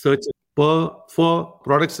 700 searches for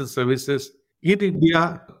products and services in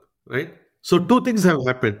India, right? So two things have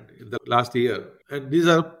happened in the last year, and these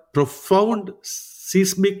are profound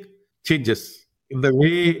seismic changes in the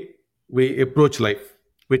way we approach life,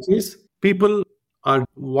 which is people are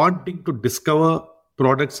wanting to discover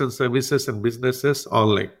products and services and businesses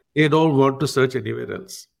online. They don't want to search anywhere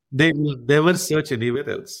else. They will never search anywhere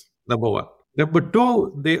else, number one. Number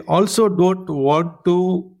two, they also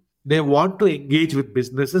they want to engage with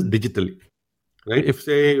businesses digitally, right? If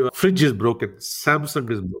say fridge is broken,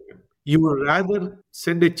 Samsung is broken, you would rather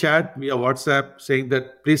send a chat via WhatsApp saying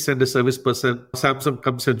that please send a service person. Samsung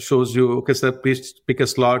comes and shows you, okay, sir, please pick a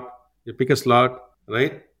slot. You pick a slot,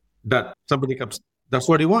 right? Done. Somebody comes. That's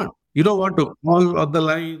what you want. You don't want to call on the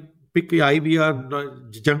line, pick the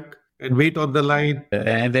IVR junk and wait on the line.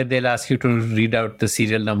 And then they'll ask you to read out the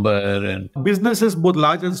serial number. And businesses, both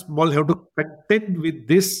large and small, have to contend with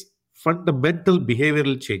this fundamental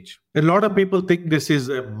behavioral change. A lot of people think this is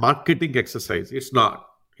a marketing exercise. It's not.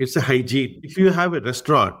 It's a hygiene. If you have a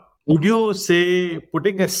restaurant, would you say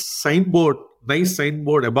putting a signboard, nice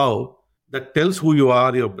signboard above that tells who you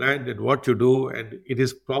are, your brand, and what you do, and it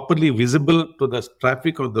is properly visible to the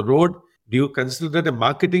traffic on the road? Do you consider that a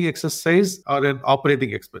marketing exercise or an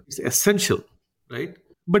operating expense? It's essential, right?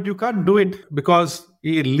 But you can't do it because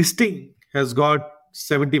a listing has got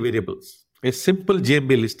 70 variables. A simple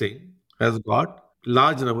GMB listing has got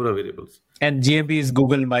large number of variables. And GMB is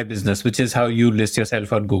Google My Business, which is how you list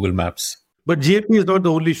yourself on Google Maps. But GMB is not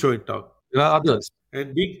the only show in town. There are others.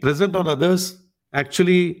 And being present on others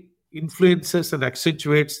actually influences and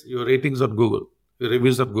accentuates your ratings on Google, your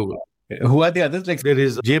reviews on Google. Who are the others? Like there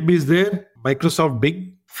is GMB is there, Microsoft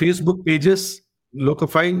Bing, Facebook Pages,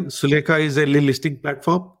 Locify, Sulekha is a listing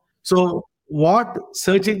platform. So what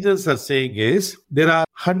search engines are saying is there are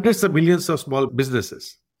hundreds of millions of small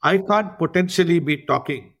businesses. I can't potentially be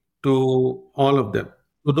talking to all of them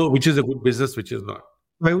to know which is a good business, which is not.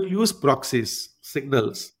 I will use proxies,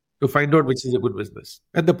 signals to find out which is a good business.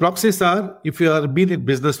 And the proxies are, if you have been in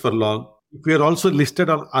business for long, if you are also listed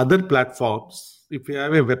on other platforms, if you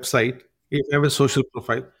have a website, if you have a social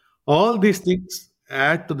profile, all these things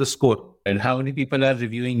add to the score. And how many people are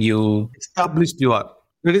reviewing you? Established you are.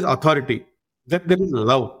 There is authority. Then there is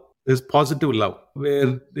love. There is positive love,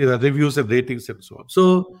 where there are reviews and ratings and so on.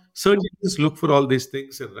 So search engines look for all these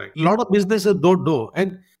things and rank. A lot of businesses don't know.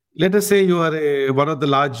 And let us say you are one of the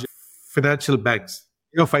large financial banks.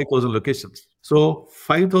 You have 5,000 locations. So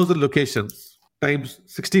 5,000 locations times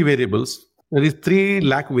 60 variables, that is 3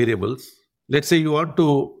 lakh variables. Let's say you want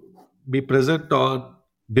to be present on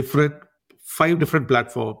 5 different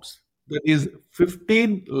platforms. That is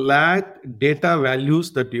 15 lakh data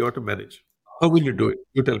values that you have to manage. How will you do it?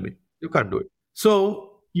 You tell me. You can't do it.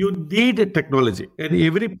 So you need a technology. And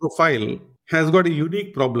every profile has got a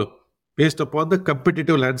unique problem based upon the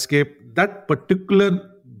competitive landscape that particular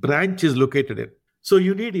branch is located in. So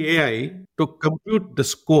you need AI to compute the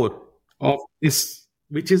score of this,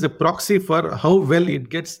 which is a proxy for how well it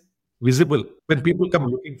gets visible when people come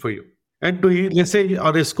looking for you. And to let's say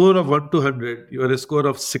on a score of 1 to 100, you are a score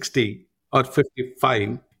of 60 or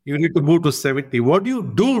 55, you need to move to 70. What do you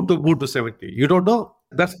do to move to 70? You don't know.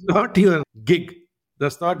 That's not your gig.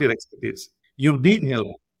 That's not your expertise. You need help.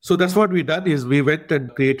 So that's what we done is we went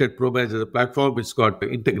and created ProManage as a platform. It's got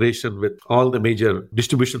integration with all the major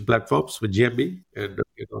distribution platforms with GMB and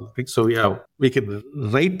things. So we can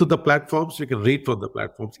write to the platforms, we can read from the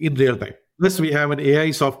platforms in real time. Plus, we have an AI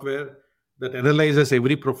software that analyzes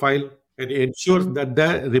every profile and ensures that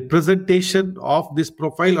the representation of this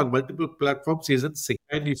profile on multiple platforms is in sync.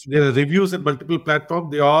 And if there are reviews in multiple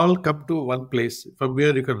platforms, they all come to one place from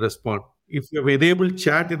where you can respond. If you have enabled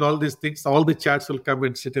chat and all these things, all the chats will come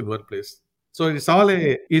and sit in one place. So it's all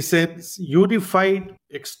a unified,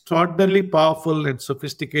 extraordinarily powerful and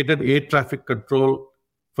sophisticated air traffic control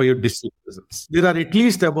for your digital presence. There are at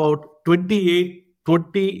least about 28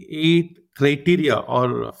 criteria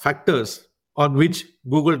or factors on which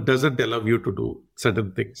Google doesn't allow you to do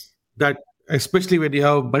certain things. That, especially when you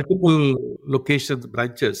have multiple locations,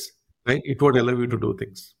 branches, right? It won't allow you to do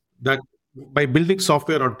things. That by building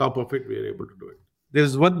software on top of it, we are able to do it. There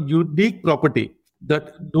is one unique property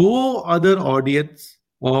that no other audience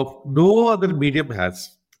of no other medium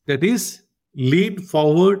has. That is lean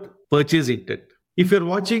forward purchase intent. If you're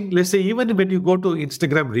watching, let's say, even when you go to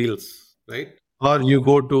Instagram Reels, right? Or you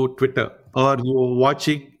go to Twitter, or you're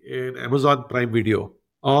watching an Amazon Prime Video,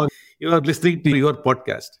 or you're listening to your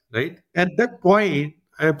podcast, right? At that point,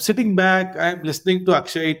 I'm sitting back, I'm listening to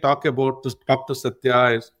Akshay talk to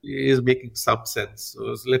Satya, is making some sense.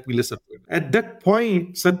 So let me listen to it. At that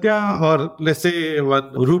point, Satya, or let's say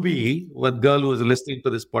one girl who is listening to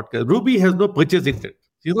this podcast, Ruby has no purchase intent.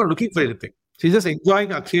 She's not looking for anything. She's just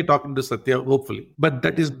enjoying Akshay talking to Satya, hopefully. But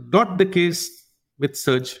that is not the case with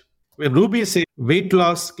search. When Ruby says weight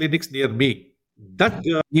loss clinics near me, that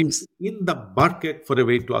girl is in the market for a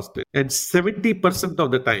weight loss clinic. And 70%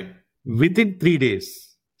 of the time, within 3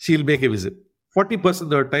 days, she'll make a visit. 40% of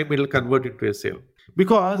the time, it'll convert into a sale.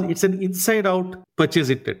 Because it's an inside-out purchase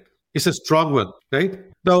intent. It's a strong one, right?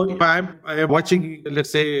 Now, if I am watching, let's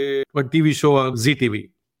say, one TV show on ZTV,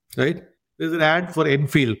 right? There's an ad for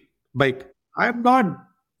Enfield bike. I'm not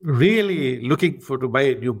really looking to buy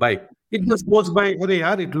a new bike. It just goes by,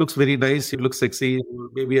 it looks very nice, it looks sexy,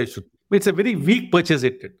 maybe I should. But it's a very weak purchase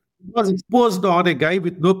intent. It was exposed on a guy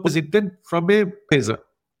with no purchase intent from a appraiser.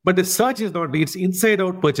 But the search is not, it's inside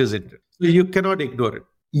out purchase intent. So you cannot ignore it.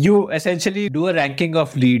 You essentially do a ranking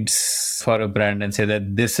of leads for a brand and say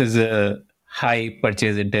that this is a high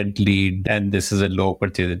purchase intent lead and this is a low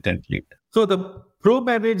purchase intent lead. So the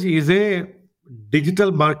ProManage is a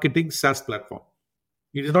digital marketing SaaS platform.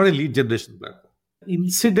 It is not a lead generation platform.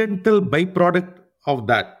 Incidental byproduct of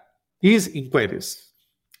that is inquiries.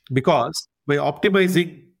 Because by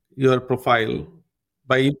optimizing your profile,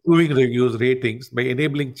 by improving reviews, ratings, by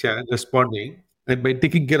enabling chat, responding, and by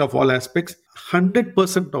taking care of all aspects,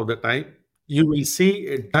 100% of the time, you will see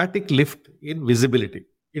a dramatic lift in visibility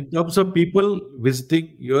in terms of people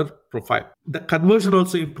visiting your profile. The conversion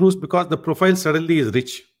also improves because the profile suddenly is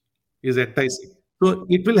rich, is enticing. So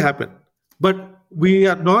it will happen. But we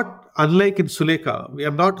are not, unlike in Sulekha, we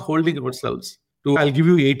are not holding ourselves to, I'll give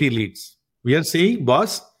you 80 leads. We are saying,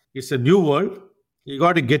 boss, it's a new world. You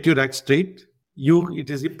got to get your act straight. It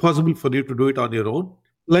is impossible for you to do it on your own.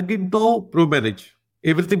 Plug into ProManage.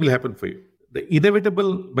 Everything will happen for you. The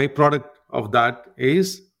inevitable byproduct of that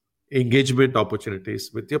is engagement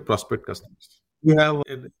opportunities with your prospect customers. We have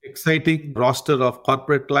an exciting roster of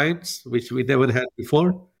corporate clients, which we never had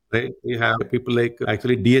before. Right? We have people like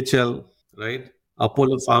actually DHL, right?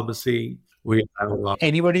 Apollo Pharmacy. We have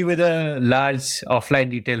anybody with a large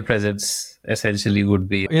offline retail presence essentially would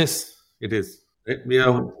be. Yes, it is. Right? We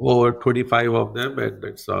have over 25 of them, and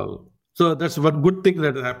that's all. So that's one good thing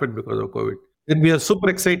that happened because of COVID. And we are super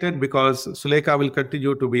excited because Sulekha will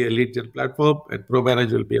continue to be a lead gen platform and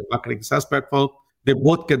ProManage will be a marketing SaaS platform. They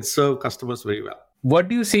both can serve customers very well. What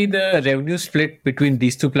do you see the revenue split between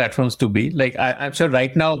these two platforms to be? Like, I'm sure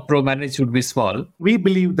right now ProManage would be small. We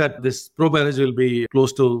believe that this ProManage will be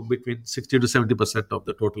close to between 60 to 70% of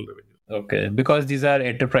the total revenue. Okay, because these are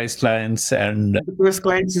enterprise clients and... Enterprise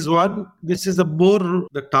clients is one. This is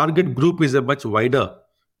the target group is a much wider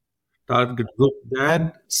target group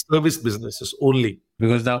than service businesses only.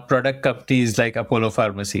 Because now product companies like Apollo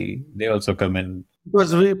Pharmacy, they also come in.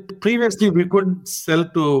 Because previously we couldn't sell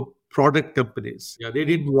to product companies. Yeah, they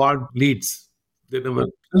didn't want leads. They never,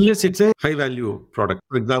 unless it's a high value product.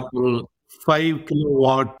 For example, 5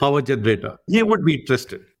 kilowatt power generator. He would be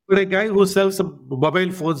interested. But a guy who sells some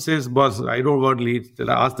mobile phone says, boss, I don't want leads. Then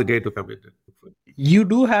I ask the guy to come in. You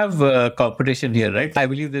do have competition here, right? I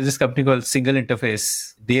believe there's this company called Single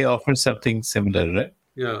Interface. They offer something similar, right?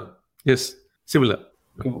 Yeah. Yes. Similar.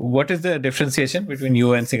 What is the differentiation between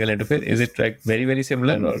you and Single Interface? Is it like very, very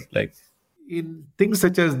similar or like? In things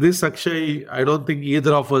such as this, Akshay, I don't think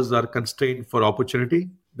either of us are constrained for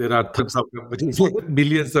opportunity. There are tons of companies,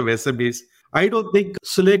 millions of SMEs. I don't think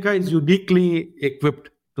Sulekha is uniquely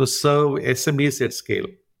equipped to serve SMEs at scale.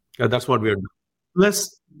 That's what we are doing.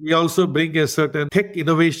 Plus, we also bring a certain tech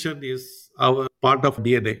innovation is our part of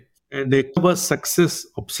DNA. And the customer success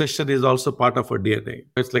obsession is also part of our DNA.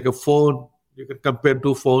 It's like a phone. You can compare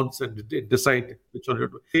two phones and decide which one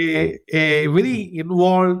you do. A very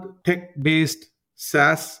involved tech-based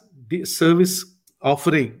SaaS service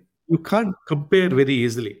offering, you can't compare very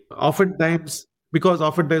easily. Oftentimes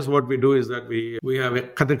what we do is that we have a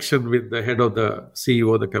connection with the head of the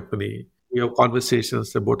CEO of the company. We have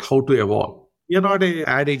conversations about how to evolve. We are not an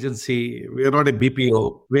ad agency. We are not a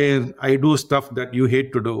BPO where I do stuff that you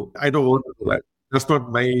hate to do. I don't want to do that.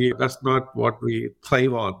 That's not what we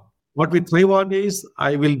thrive on. What we thrive on is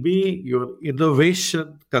I will be your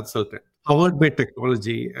innovation consultant, powered by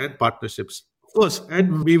technology and partnerships. Of course,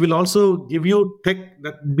 and we will also give you tech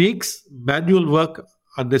that makes manual work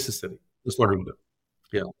unnecessary. That's what we'll do.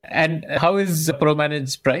 Yeah. And how is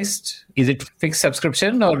ProManage priced? Is it fixed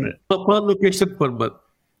subscription or? Per location per month.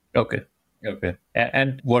 Okay.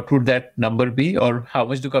 And what would that number be, or how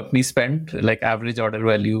much do companies spend, like average order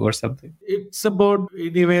value or something? It's about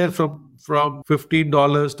anywhere from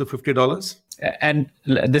 $15 to $50. And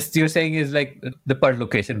this you're saying is like the per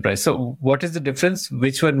location price. So what is the difference?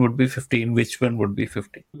 Which one would be 15? Which one would be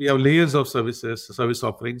 50? We have layers of service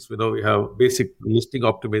offerings. We have basic listing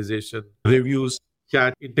optimization, reviews,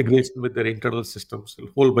 chat integration with their internal systems, a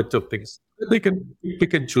whole bunch of things. They can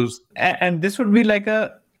pick and choose. And this would be like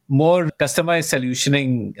a more customized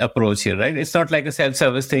solutioning approach here, right? It's not like a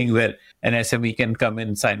self-service thing where an SME can come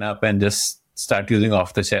in, sign up and just start using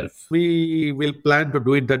off the shelf. We will plan to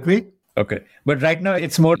do it that way. Okay. But right now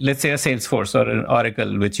it's more, let's say, a Salesforce or an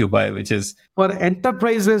Oracle, which you buy, which is... For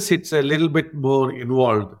enterprises, it's a little bit more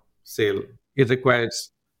involved sale. It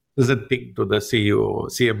requires presenting to the CEO,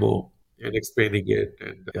 CMO and explaining it.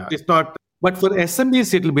 And it's not, but for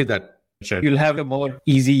SMEs, it'll be that. Sure. You'll have a more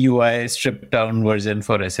easy UI, stripped down version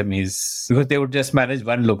for SMEs because they would just manage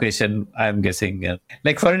one location, I'm guessing. Yeah.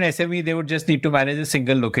 Like for an SME, they would just need to manage a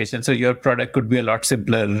single location. So your product could be a lot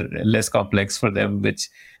simpler, less complex for them,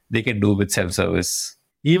 which they can do with self-service.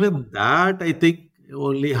 Even that, I think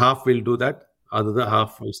only half will do that. Other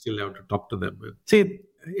half will still have to talk to them. See,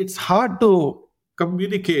 it's hard to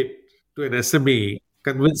communicate to an SME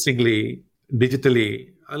convincingly, digitally,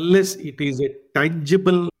 unless it is a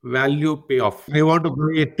tangible value payoff. I want to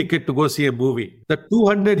buy a ticket to go see a movie. The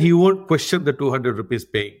 200, he won't question the 200 rupees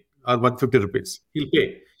paying or 150 rupees. He'll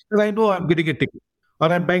pay. Because I know I'm getting a ticket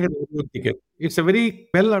or I'm buying a ticket. It's a very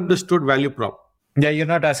well understood value prop. Yeah, you're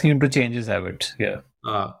not asking him to change his habits. Yeah.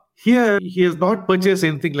 Here, he has not purchased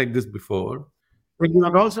anything like this before. And you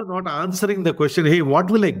are also not answering the question, hey, what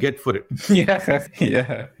will I get for it?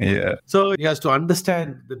 Yeah. So he has to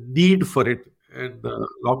understand the need for it and the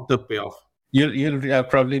long-term payoff. You'll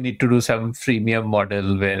probably need to do some freemium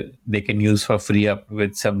model where they can use for free up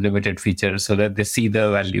with some limited features so that they see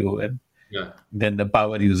the value and then the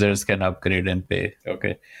power users can upgrade and pay.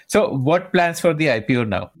 Okay. So what plans for the IPO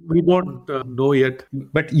now? We don't know yet.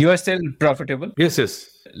 But you are still profitable? Yes.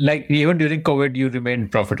 Like even during COVID, you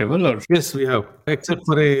remained profitable? Or? Yes, we have. Except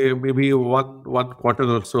for maybe one quarter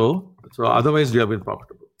or so. So otherwise, we have been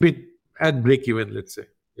profitable. At break even, let's say.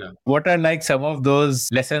 Yeah. What are like some of those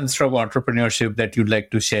lessons from entrepreneurship that you'd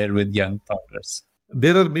like to share with young founders?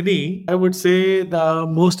 There are many. I would say the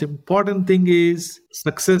most important thing is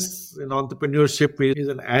success in entrepreneurship is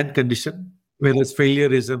an and condition, whereas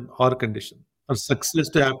failure is an or condition. For success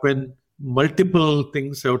to happen, multiple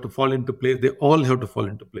things have to fall into place. They all have to fall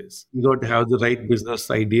into place. You got to have the right business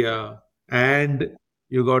idea, and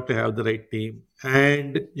you got to have the right team,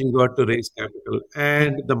 and you got to raise capital,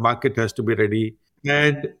 and the market has to be ready.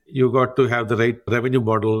 And you got to have the right revenue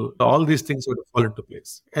model. All these things have to fall into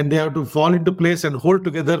place. And they have to fall into place and hold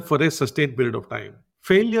together for a sustained period of time.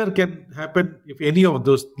 Failure can happen if any of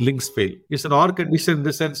those links fail. It's an or condition in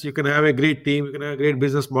the sense you can have a great team, you can have a great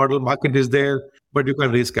business model, market is there, but you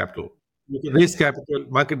can't raise capital. You can raise capital,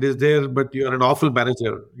 market is there, but you are an awful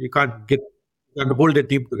manager. You can't hold a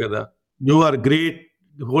team together. You are great,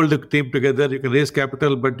 hold the team together, you can raise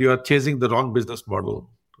capital, but you are chasing the wrong business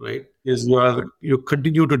model. Right? You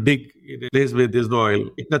continue to dig in a place where there's no oil.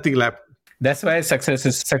 Nothing will happen. That's why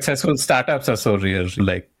successful startups are so rare.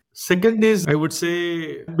 Like second is, I would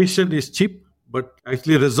say ambition is cheap, but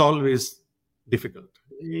actually resolve is difficult.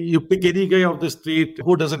 You pick any guy off the street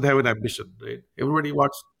who doesn't have an ambition, right? Everybody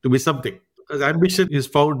wants to be something. Because ambition is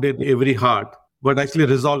found in every heart, but actually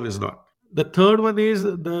resolve is not. The third one is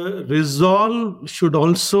the resolve should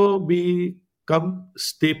also become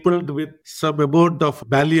stapled with some amount of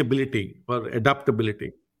malleability or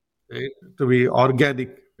adaptability, right? To be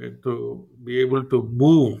organic and to be able to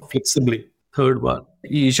move flexibly. Third one.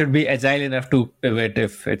 You should be agile enough to pivot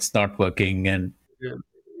if it's not working. And Yeah.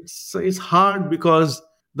 It's hard because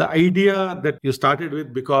the idea that you started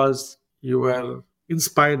with because you were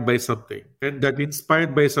inspired by something, and that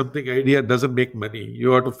inspired by something idea doesn't make money.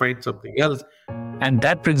 You have to find something else. And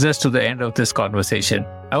that brings us to the end of this conversation.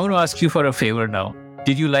 I want to ask you for a favor now.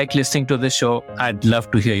 Did you like listening to this show? I'd love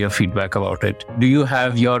to hear your feedback about it. Do you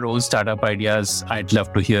have your own startup ideas? I'd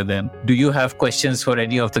love to hear them. Do you have questions for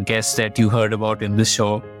any of the guests that you heard about in this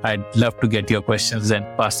show? I'd love to get your questions and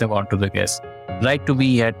pass them on to the guests. Write to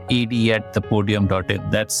me at ad@thepodium.in.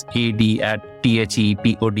 That's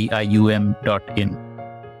ad@thepodium.in.